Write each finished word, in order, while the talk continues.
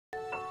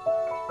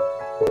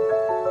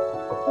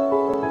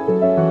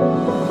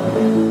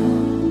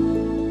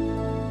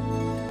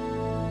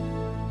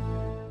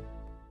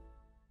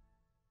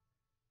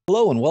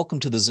Hello and welcome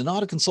to the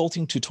Zenatta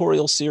Consulting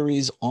tutorial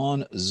series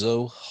on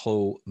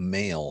Zoho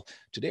Mail.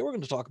 Today we're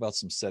going to talk about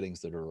some settings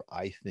that are,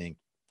 I think,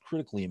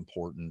 critically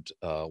important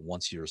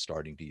once you're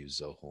starting to use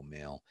Zoho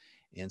Mail.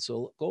 And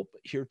so go up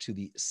here to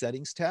the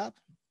Settings tab,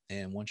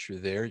 and once you're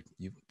there,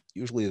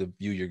 usually the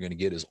view you're going to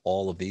get is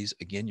all of these.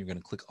 Again, you're going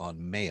to click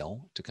on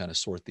Mail to kind of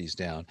sort these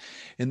down.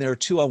 And there are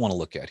two I want to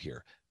look at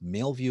here: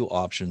 Mail View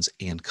Options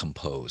and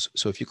Compose.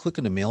 So if you click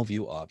into Mail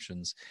View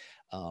Options,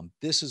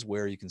 this is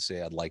where you can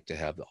say, I'd like to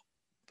have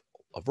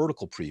a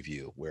vertical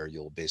preview where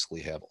you'll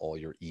basically have all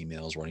your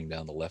emails running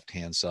down the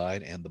left-hand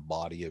side and the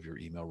body of your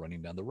email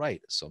running down the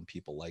right. Some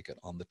people like it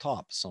on the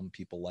top. Some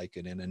people like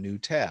it in a new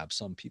tab.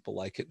 Some people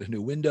like it in a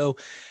new window.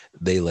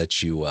 They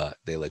let you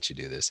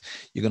do this.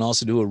 You can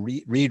also do a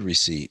read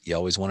receipt. You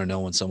always want to know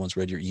when someone's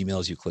read your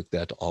emails. You click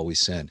that to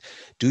always send.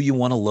 Do you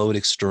want to load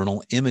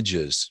external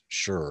images?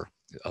 Sure.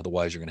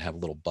 Otherwise, you're going to have a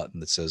little button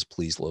that says,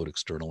 please load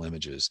external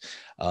images.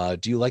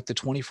 Do you like the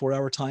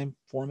 24-hour time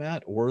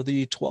format or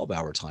the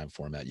 12-hour time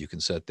format? You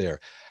can set there.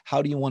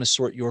 How do you want to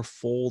sort your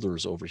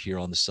folders over here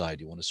on the side?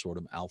 Do you want to sort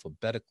them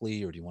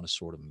alphabetically or do you want to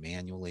sort them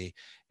manually?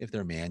 If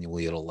they're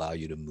manually, it'll allow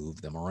you to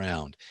move them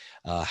around.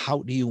 How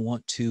do you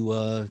want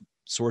to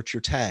sort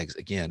your tags?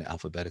 Again,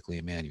 alphabetically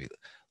and manually.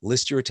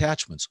 List your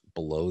attachments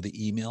below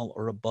the email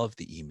or above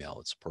the email.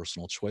 It's a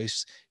personal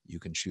choice. You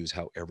can choose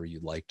however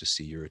you'd like to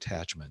see your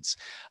attachments.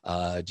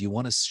 Do you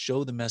want to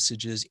show the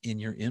messages in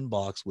your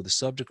inbox with a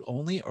subject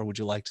only, or would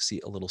you like to see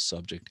a little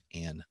subject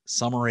and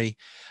summary?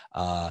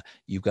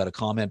 You've got a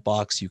comment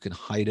box. You can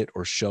hide it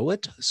or show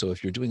it. So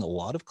if you're doing a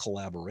lot of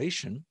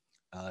collaboration,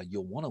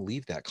 you'll want to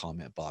leave that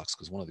comment box,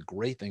 because one of the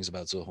great things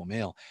about Zoho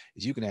Mail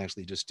is you can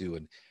actually just do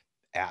an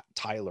at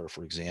Tyler,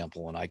 for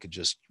example, and I could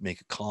just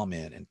make a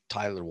comment and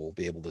Tyler will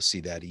be able to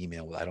see that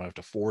email. I don't have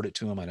to forward it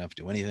to him. I don't have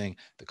to do anything.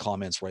 The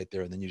comment's right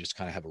there. And then you just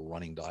kind of have a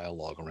running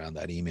dialogue around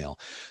that email.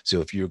 So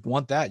if you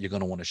want that, you're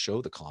going to want to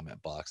show the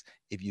comment box.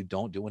 If you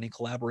don't do any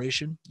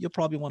collaboration, you'll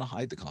probably want to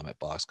hide the comment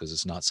box because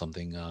it's not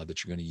something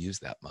that you're going to use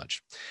that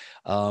much.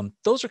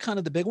 Those are kind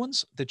of the big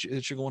ones that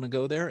you're going to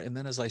go there. And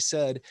then, as I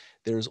said,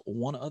 there's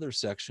one other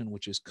section,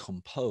 which is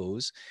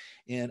Compose.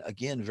 And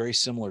again, very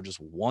similar,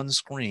 just one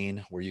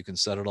screen where you can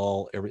set it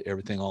all,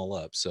 everything all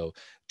up. So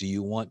do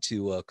you want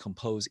to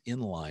compose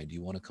inline? Do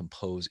you want to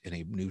compose in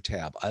a new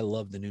tab? I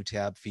love the new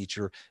tab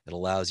feature. It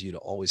allows you to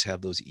always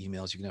have those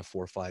emails. You can have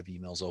 4 or 5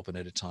 emails open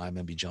at a time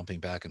and be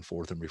jumping back and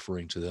forth and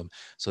referring to them.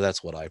 So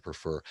that's what I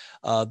prefer.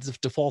 The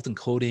default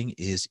encoding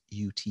is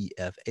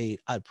UTF-8.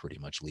 I'd pretty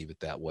much leave it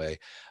that way.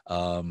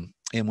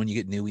 And when you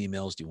get new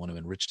emails, do you want to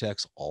enrich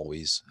text?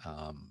 Always.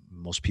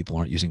 Most people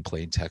aren't using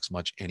plain text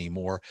much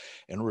anymore.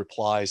 And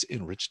replies,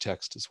 enrich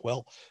text as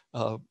well.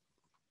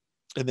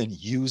 And then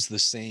use the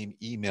same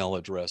email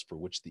address for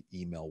which the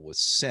email was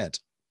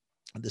sent.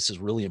 This is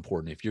really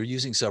important. If you're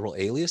using several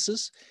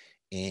aliases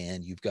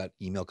and you've got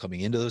email coming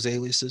into those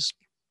aliases,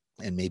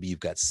 and maybe you've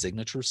got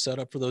signatures set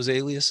up for those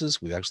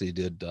aliases, we actually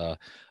did a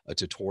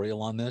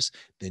tutorial on this,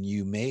 then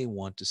you may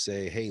want to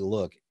say, hey,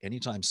 look,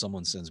 anytime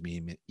someone sends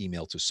me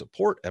email to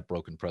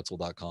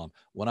support@brokenpretzel.com,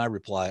 when I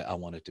reply, I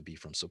want it to be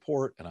from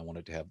support and I want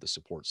it to have the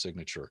support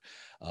signature.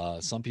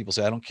 Some people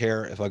say, I don't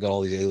care if I got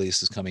all these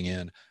aliases coming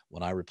in.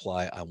 When I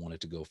reply, I want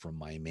it to go from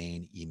my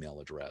main email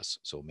address.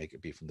 So make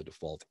it be from the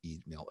default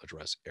email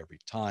address every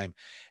time.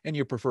 And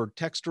your preferred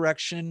text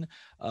direction,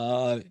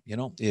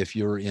 if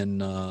you're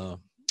in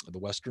the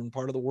western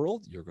part of the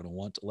world, you're going to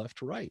want left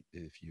to right.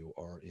 If you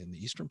are in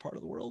the eastern part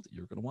of the world,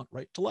 you're going to want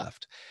right to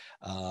left.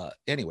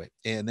 Anyway,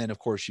 and then of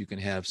course you can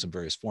have some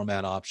various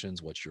format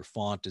options, what your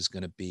font is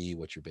going to be,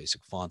 what your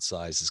basic font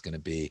size is going to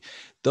be.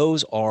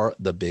 Those are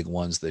the big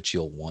ones that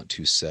you'll want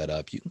to set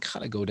up. You can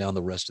kind of go down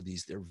the rest of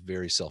these. They're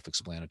very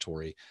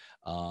self-explanatory.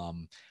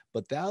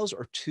 But those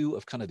are two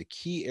of kind of the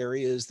key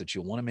areas that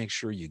you'll want to make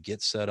sure you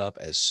get set up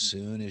as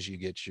soon as you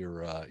get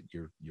your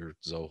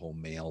Zoho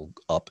Mail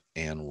up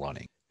and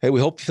running. Hey, we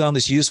hope you found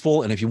this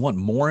useful. And if you want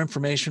more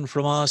information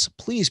from us,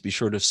 please be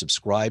sure to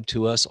subscribe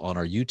to us on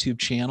our YouTube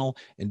channel.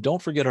 And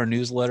don't forget our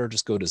newsletter.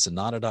 Just go to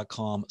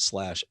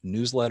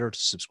zenatta.com/newsletter to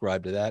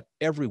subscribe to that.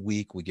 Every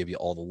week, we give you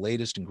all the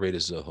latest and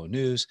greatest Zoho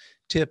news,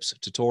 tips,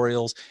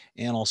 tutorials,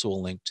 and also a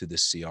link to the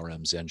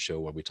CRM Zen Show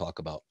where we talk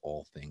about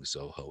all things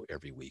Zoho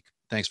every week.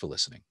 Thanks for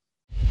listening.